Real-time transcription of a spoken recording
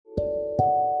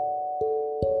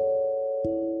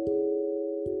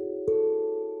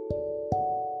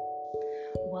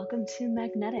welcome to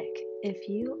Magnetic. If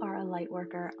you are a light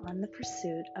worker on the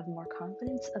pursuit of more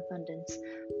confidence, abundance,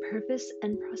 purpose,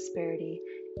 and prosperity,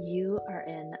 you are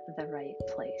in the right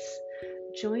place.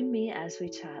 Join me as we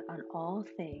chat on all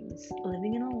things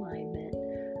living in alignment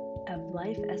of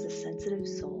life as a sensitive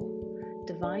soul,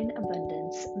 divine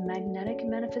abundance, magnetic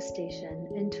manifestation,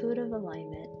 intuitive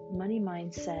alignment, money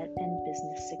mindset, and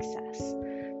business success,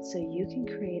 so you can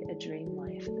create a dream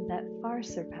life that far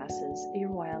surpasses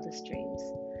your wildest dreams.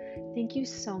 Thank you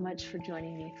so much for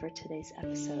joining me for today's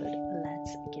episode.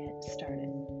 Let's get started.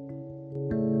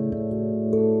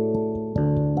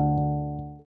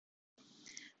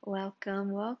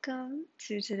 Welcome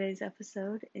to today's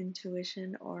episode,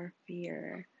 Intuition or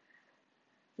Fear,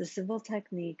 the simple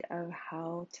technique of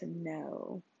how to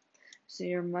know. So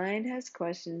your mind has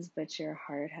questions, but your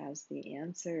heart has the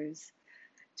answers.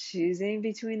 Choosing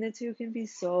between the two can be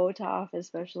so tough,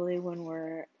 especially when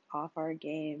we're off our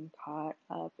game, caught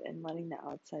up in letting the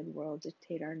outside world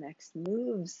dictate our next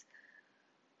moves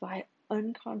by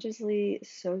unconsciously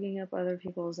soaking up other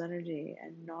people's energy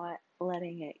and not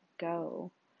letting it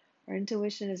go. Our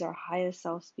intuition is our highest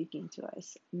self speaking to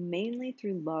us, mainly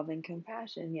through love and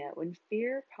compassion, yet when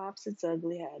fear pops its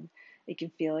ugly head, it can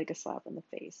feel like a slap in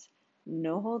the face.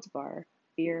 No holds bar,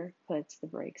 fear puts the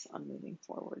brakes on moving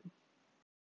forward,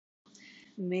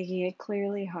 making it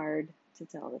clearly hard to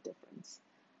tell the difference.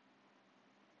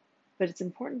 But it's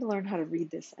important to learn how to read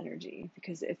this energy,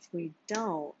 because if we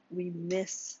don't, we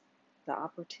miss the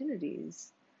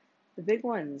opportunities, the big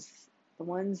ones, the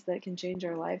ones that can change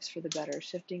our lives for the better,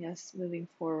 shifting us moving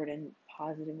forward in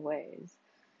positive ways.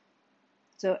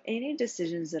 So any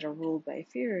decisions that are ruled by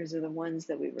fears are the ones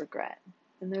that we regret,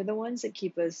 and they're the ones that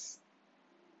keep us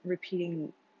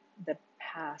repeating the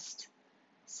past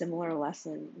similar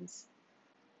lessons,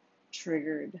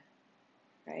 triggered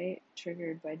by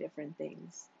different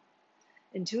things.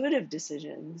 Intuitive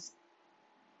decisions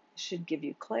should give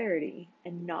you clarity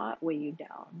and not weigh you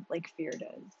down like fear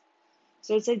does.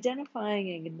 So it's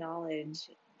identifying and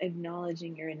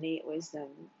acknowledging your innate wisdom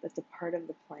that's a part of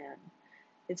the plan.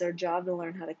 It's our job to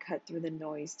learn how to cut through the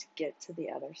noise to get to the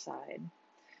other side.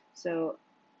 So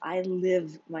I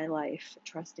live my life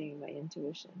trusting my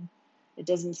intuition. It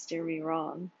doesn't steer me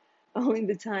wrong. Only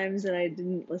the times that I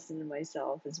didn't listen to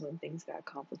myself is when things got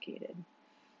complicated.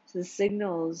 So the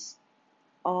signals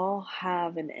all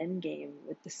have an end game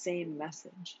with the same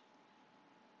message.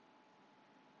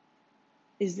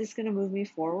 Is this going to move me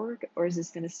forward, or is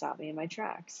this going to stop me in my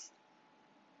tracks?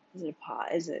 Is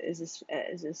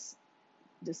this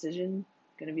decision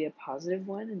going to be a positive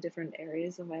one in different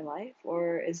areas of my life,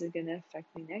 or is it going to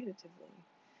affect me negatively?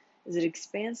 Is it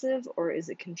expansive or is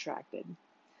it contracted?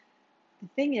 The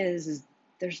thing is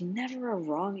there's never a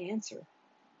wrong answer.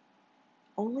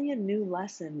 Only a new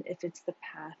lesson if it's the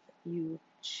path you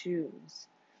choose.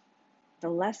 The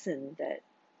lesson that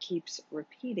keeps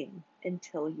repeating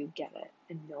until you get it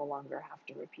and no longer have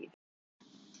to repeat it.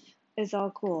 It's all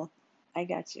cool. I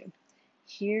got you.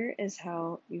 Here is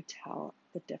how you tell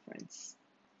the difference.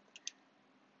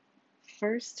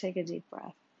 First, take a deep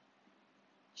breath.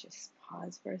 Just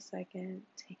pause for a second.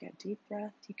 Take a deep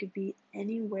breath. You could be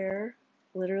anywhere,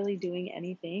 literally doing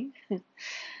anything.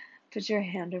 Put your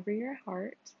hand over your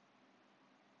heart.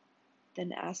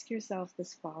 Then ask yourself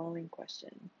this following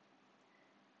question.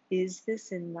 Is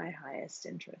this in my highest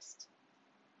interest?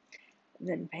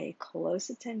 Then pay close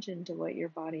attention to what your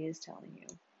body is telling you.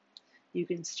 You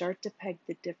can start to peg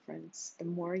the difference the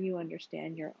more you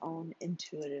understand your own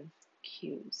intuitive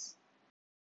cues.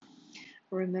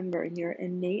 Remember, your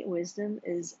innate wisdom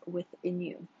is within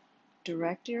you.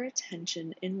 Direct your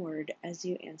attention inward as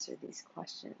you answer these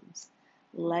questions.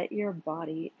 Let your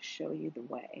body show you the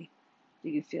way. Do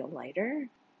you feel lighter?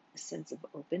 A sense of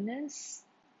openness?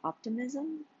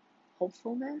 Optimism?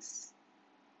 Hopefulness?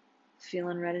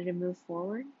 Feeling ready to move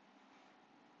forward?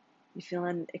 You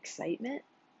feeling excitement,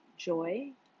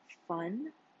 joy,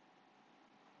 fun?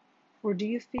 Or do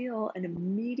you feel an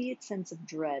immediate sense of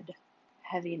dread,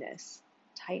 heaviness,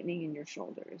 tightening in your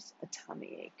shoulders, a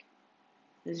tummy ache?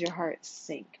 Does your heart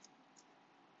sink?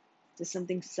 Does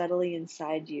something subtly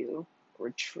inside you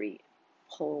retreat,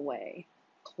 pull away,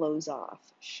 close off,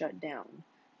 shut down,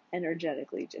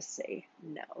 energetically just say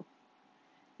no?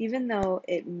 Even though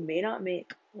it may not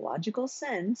make logical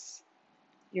sense,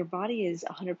 your body is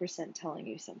 100% telling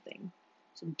you something.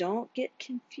 So don't get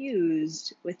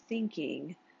confused with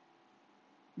thinking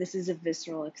this is a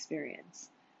visceral experience.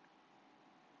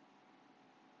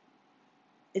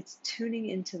 It's tuning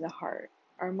into the heart.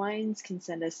 Our minds can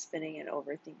send us spinning and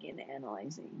overthinking and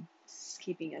analyzing,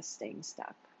 keeping us staying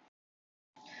stuck.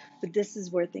 But this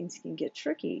is where things can get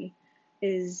tricky,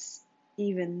 is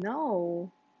even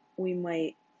though we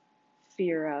might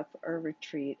fear up or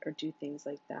retreat or do things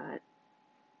like that,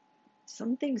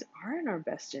 some things are in our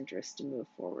best interest to move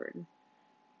forward.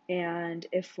 And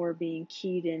if we're being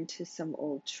keyed into some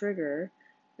old trigger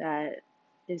that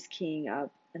is keying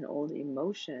up an old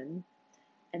emotion,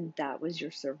 and that was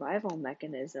your survival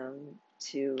mechanism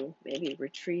to maybe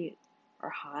retreat or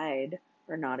hide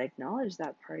or not acknowledge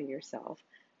that part of yourself,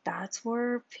 that's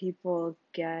where people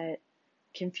get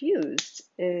confused.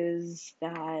 Is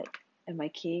that, am I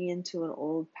keying into an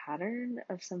old pattern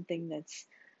of something that's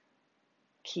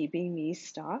keeping me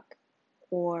stuck?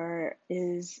 Or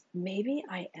is maybe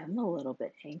I am a little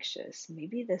bit anxious?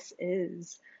 Maybe this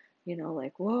is,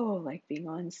 like, whoa, like being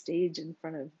on stage in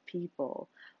front of people,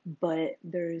 but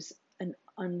there's an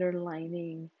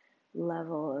underlining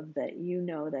level of that,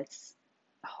 that's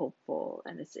hopeful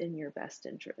and it's in your best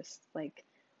interest. Like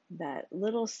that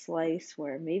little slice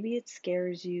where maybe it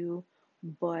scares you,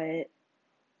 but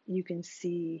you can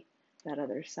see that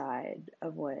other side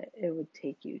of what it would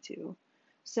take you to.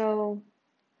 So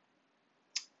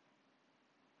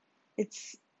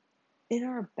it's in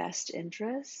our best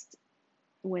interest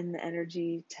when the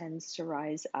energy tends to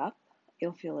rise up.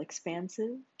 You'll feel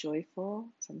expansive, joyful,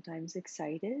 sometimes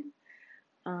excited,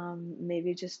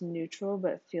 maybe just neutral,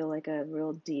 but feel like a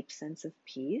real deep sense of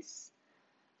peace.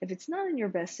 If it's not in your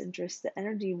best interest, the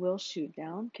energy will shoot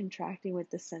down, contracting with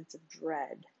the sense of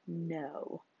dread.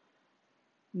 No.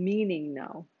 Meaning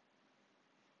no.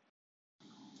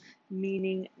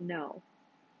 Meaning no.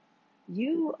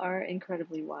 You are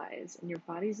incredibly wise, and your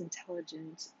body's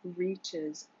intelligence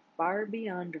reaches far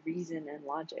beyond reason and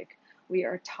logic. We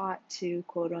are taught to,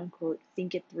 quote unquote,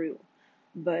 think it through,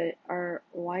 but our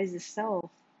wisest self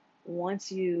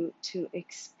wants you to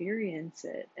experience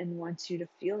it and wants you to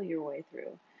feel your way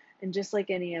through. And just like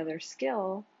any other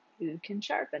skill, you can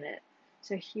sharpen it.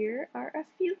 So here are a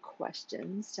few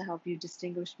questions to help you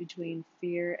distinguish between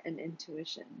fear and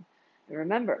intuition. And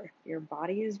remember, your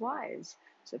body is wise.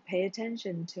 So pay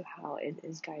attention to how it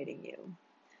is guiding you.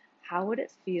 How would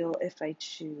it feel if I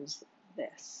choose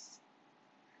this?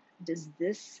 Does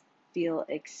this feel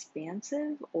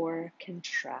expansive or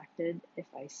contracted if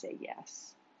I say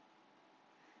yes?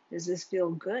 Does this feel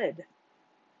good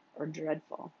or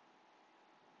dreadful?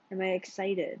 Am I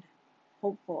excited,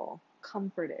 hopeful,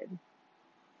 comforted?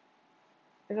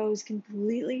 If I was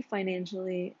completely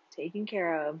financially taken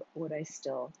care of, would I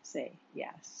still say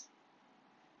yes?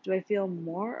 Do I feel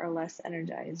more or less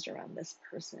energized around this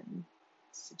person,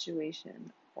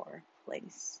 situation, or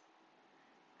place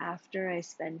after I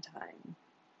spend time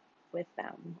with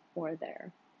them or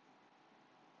there?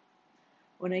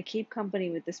 When I keep company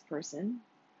with this person,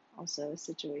 also a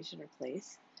situation or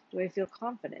place, do I feel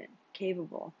confident,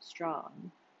 capable,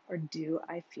 strong, or do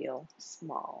I feel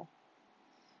small?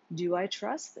 Do I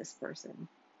trust this person?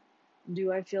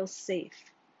 Do I feel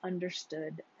safe,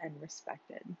 understood, and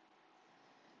respected?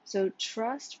 So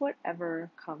trust whatever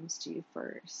comes to you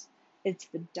first. It's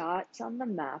the dots on the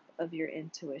map of your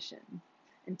intuition.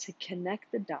 And to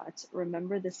connect the dots,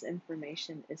 remember this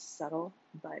information is subtle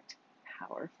but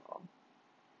powerful.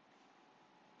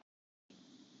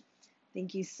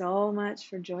 Thank you so much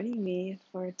for joining me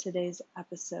for today's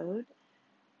episode.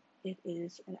 It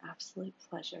is an absolute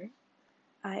pleasure.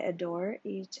 I adore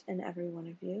each and every one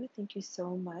of you. Thank you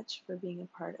so much for being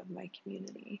a part of my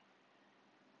community.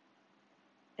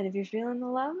 And if you're feeling the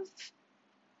love,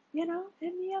 hit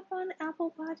me up on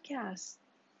Apple Podcasts.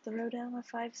 Throw down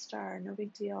a 5-star, no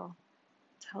big deal.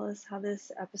 Tell us how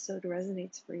this episode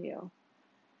resonates for you.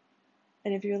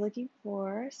 And if you're looking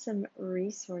for some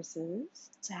resources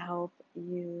to help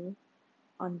you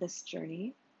on this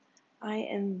journey, I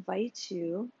invite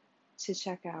you to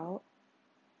check out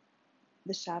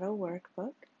the Shadow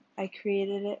Workbook. I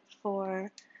created it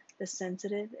for the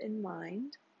sensitive in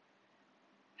mind,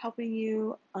 helping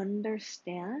you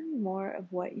understand more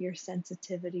of what your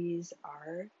sensitivities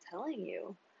are telling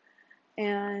you.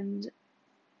 And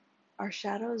our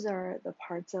shadows are the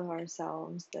parts of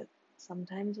ourselves that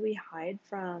sometimes we hide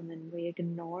from and we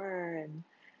ignore and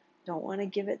don't want to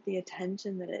give it the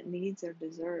attention that it needs or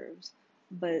deserves.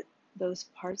 But those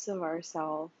parts of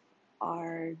ourselves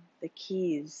are the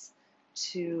keys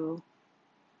to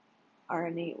our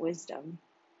innate wisdom,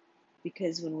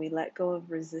 because when we let go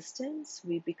of resistance,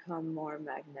 we become more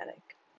magnetic.